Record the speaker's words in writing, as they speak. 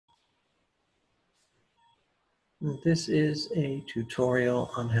This is a tutorial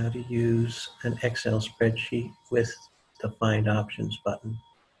on how to use an Excel spreadsheet with the Find Options button.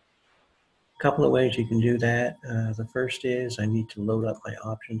 A couple of ways you can do that. The first is I need to load up my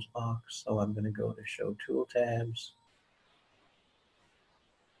options box, so I'm going to go to Show Tool Tabs.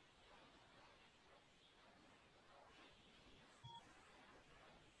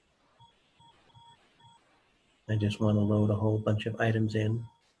 I just want to load a whole bunch of items in.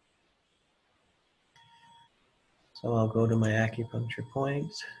 So I'll go to my acupuncture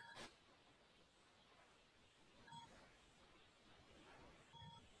points.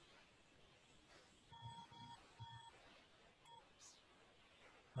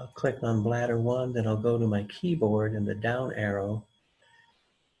 I'll click on bladder 1, then I'll go to my keyboard and the down arrow,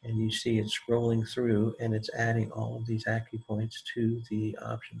 and you see it scrolling through and it's adding all of these acupoints to the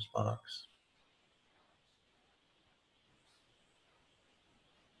options box.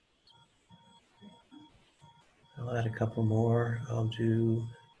 I'll add a couple more. I'll do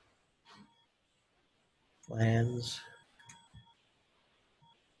lands,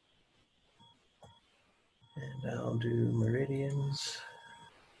 and I'll do meridians.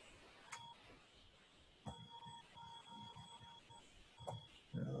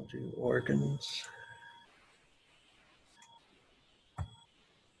 I'll do organs.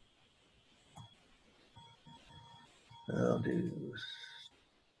 I'll do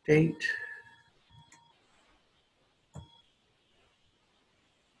state.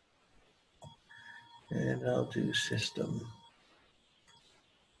 And I'll do system.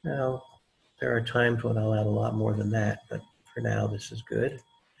 Now, there are times when I'll add a lot more than that, but for now, this is good.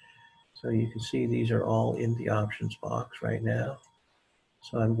 So you can see these are all in the options box right now.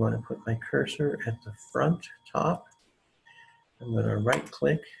 So I'm going to put my cursor at the front top. I'm going to right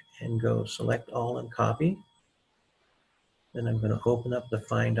click and go select all and copy. Then I'm going to open up the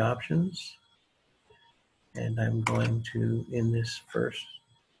Find Options. And I'm going to, in this first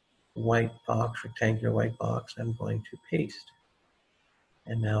white box, rectangular white box, I'm going to paste.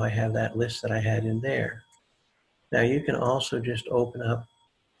 And now I have that list that I had in there. Now you can also just open up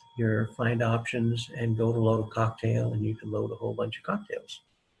your Find Options and go to load a cocktail, and you can load a whole bunch of cocktails.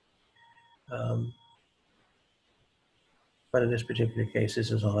 But in this particular case, this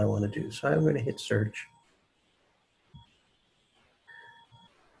is all I want to do. So I'm going to hit search.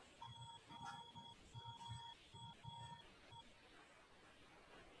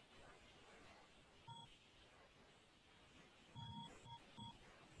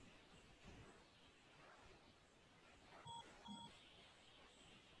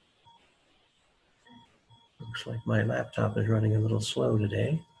 Looks like my laptop is running a little slow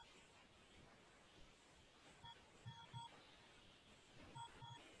today.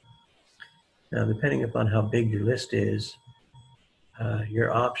 Now, depending upon how big your list is,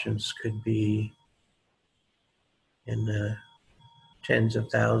 your options could be in the tens of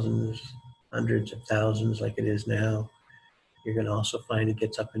thousands, hundreds of thousands like it is now. You're going to also find it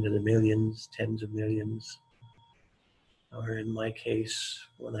gets up into the millions, tens of millions. Or in my case,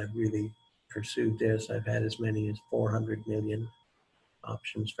 when I've really pursued this, I've had as many as 400 million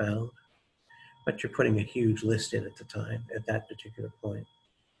options found. But you're putting a huge list in at the time, at that particular point.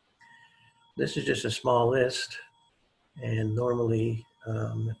 This is just a small list, and normally,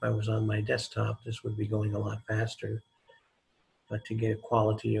 if I was on my desktop, this would be going a lot faster. But to get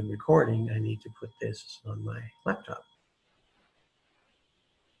quality of recording, I need to put this on my laptop.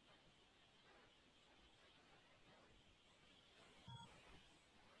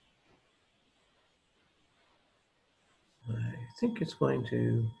 I think it's going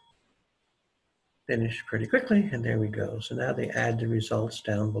to finish pretty quickly, and there we go. So now they add the results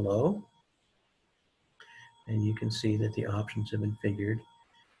down below, and you can see that the options have been figured.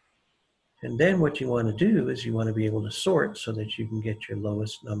 And then what you want to do is you want to be able to sort so that you can get your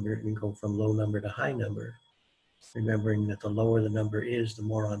lowest number and go from low number to high number. Remembering that the lower the number is, the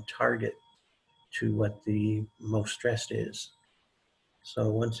more on target to what the most stressed is. So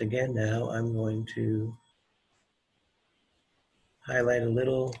once again now, I'm going to highlight a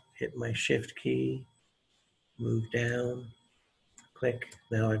little, hit my shift key, move down, click.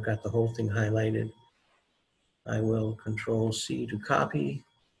 Now I've got the whole thing highlighted. I will Control C to copy.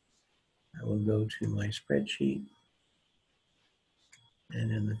 I will go to my spreadsheet.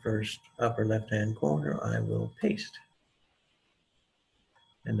 And in the first upper left-hand corner, I will paste.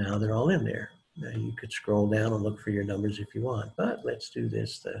 And now they're all in there. Now you could scroll down and look for your numbers if you want, but let's do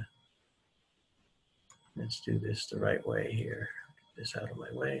this the right way here. Get this out of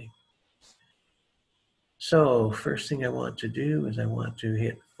my way. So first thing I want to do is I want to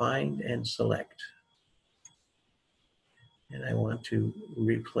hit Find and Select. And I want to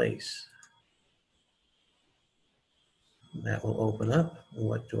replace. That will open up.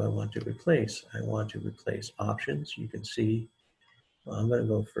 What do I want to replace? I want to replace options. You can see, well, I'm going to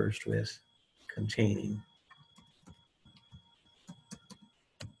go first with containing.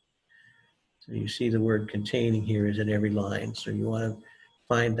 So you see the word containing here is in every line. So you want to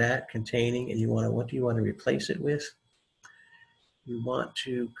find that containing, and you want to, what do you want to replace it with? You want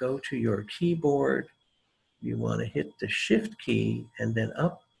to go to your keyboard. You want to hit the shift key, and then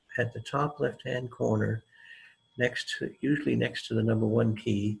up at the top left-hand corner, usually next to the number 1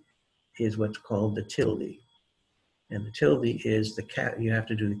 key, is what's called the tilde. And the tilde is you have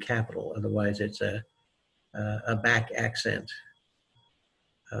to do the capital, otherwise it's a back accent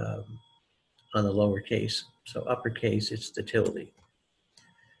on the lowercase. So uppercase, it's the tilde.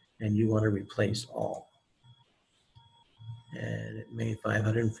 And you want to replace all. And it made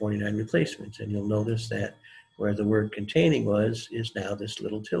 549 replacements. And you'll notice that where the word containing was is now this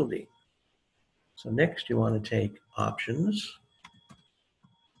little tilde. So next you want to take options,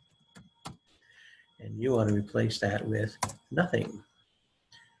 and you want to replace that with nothing.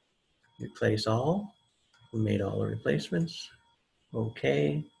 Replace all. We made all the replacements.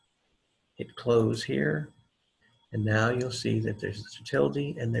 Okay. Hit close here. And now you'll see that there's the tilde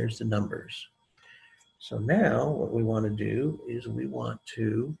and there's the numbers. So now what we want to do is we want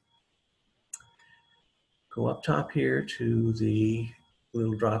to go up top here to the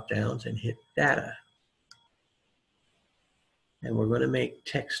little drop downs and hit data. And we're going to make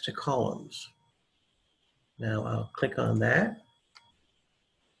text to columns. Now I'll click on that.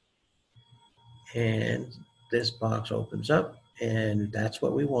 And this box opens up, and that's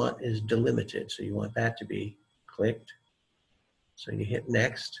what we want, is delimited. So you want that to be clicked. So you hit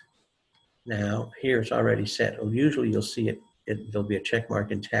next. Now here it's already set. Well, usually you'll see there'll be a check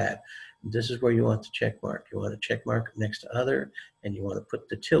mark and tab. This is where you want the check mark. You want a check mark next to other, and you want to put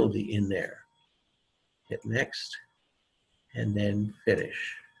the tilde in there. Hit next, and then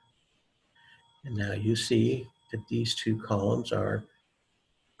finish. And now you see that these 2 columns are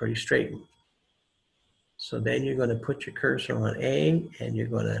pretty straightened. So then you're going to put your cursor on A, and you're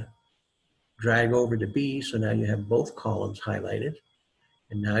going to drag over to B, so now you have both columns highlighted.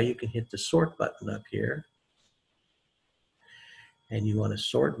 And now you can hit the sort button up here. And you want to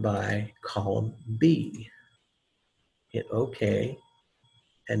sort by column B. Hit OK.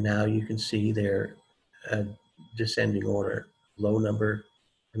 And now you can see their descending order,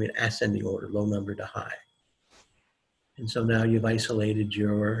 ascending order, low number to high. And so now you've isolated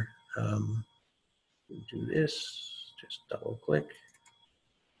your, do this, just double click.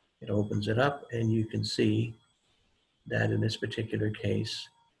 It opens it up, and you can see that in this particular case,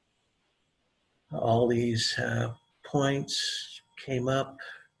 all these points came up,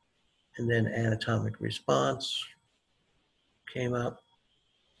 and then anatomic response came up.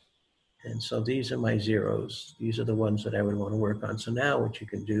 And so these are my zeros. These are the ones that I would want to work on. So now what you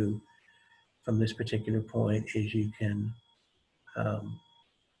can do from this particular point is you can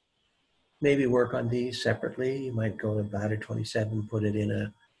maybe work on these separately. You might go to ladder 27, put it in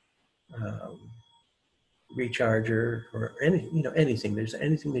a recharger or anything. There's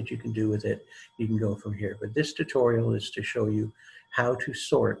anything that you can do with it. You can go from here. But this tutorial is to show you how to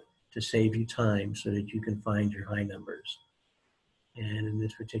sort to save you time so that you can find your high numbers. And in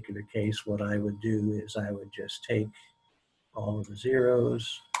this particular case, what I would do is I would just take all of the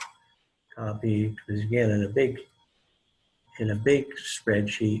zeros, copy, because again, in a big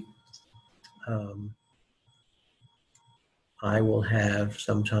spreadsheet, I will have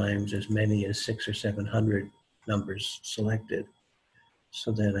sometimes as many as 600 or 700 numbers selected.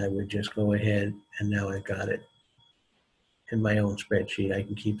 So then I would just go ahead, and now I've got it in my own spreadsheet. I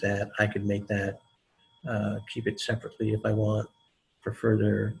can keep that. I could make that, keep it separately if I want for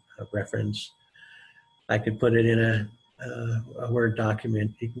further reference. I could put it in a Word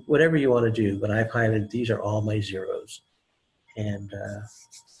document, whatever you want to do, but I've highlighted, these are all my zeros. And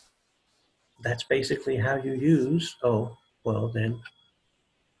that's basically how you use, well then,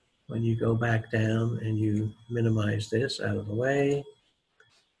 when you go back down and you minimize this out of the way,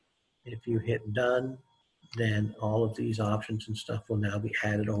 if you hit done, then all of these options and stuff will now be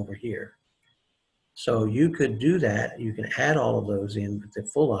added over here. So you could do that. You can add all of those in with the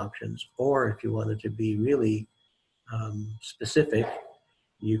full options, or if you wanted to be really specific,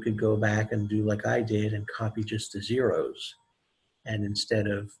 you could go back and do like I did and copy just the zeros. And instead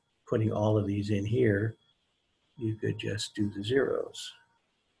of putting all of these in here, you could just do the zeros.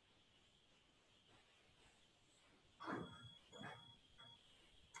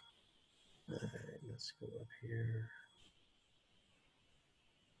 All right, let's go up here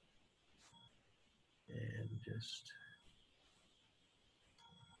and just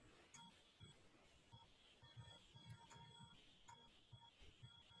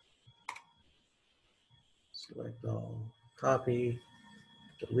Select all, copy,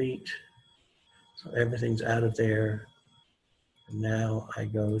 delete. So everything's out of there. And now I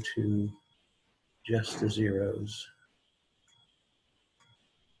go to just the zeros.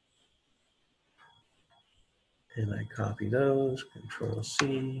 And I copy those, Control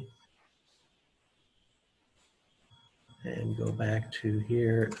C, and go back to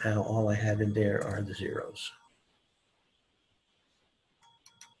here. Now all I have in there are the zeros.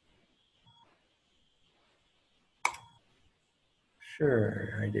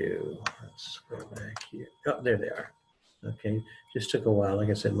 Sure, I do. Let's go back here. Oh, there they are. Okay, just took a while.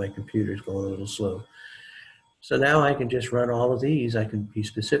 Like I said, my computer's going a little slow. So now I can just run all of these. I can be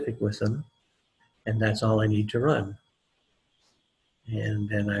specific with them, and that's all I need to run. And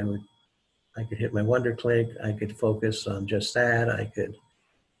then I could hit my wonder click. I could focus on just that. I could,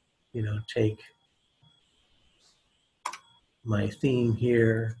 take my theme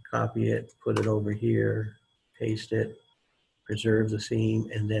here, copy it, put it over here, paste it, preserve the theme,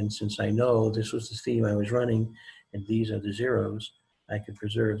 and then since I know this was the theme I was running and these are the zeros, I could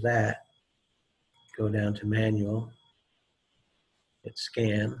preserve that, go down to manual, hit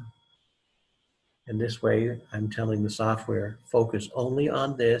scan, and this way I'm telling the software, focus only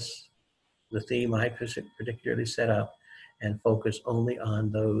on this, the theme I particularly set up, and focus only on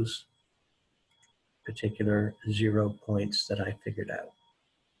those particular 0 points that I figured out.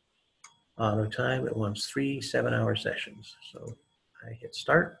 Auto time, it wants 3 7-hour sessions. So I hit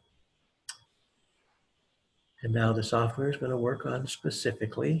start. And now the software is going to work on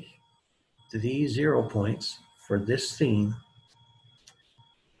specifically these 0 points for this theme.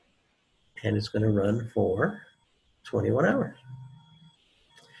 And it's going to run for 21 hours.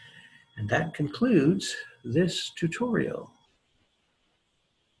 And that concludes this tutorial.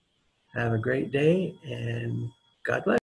 Have a great day and God bless.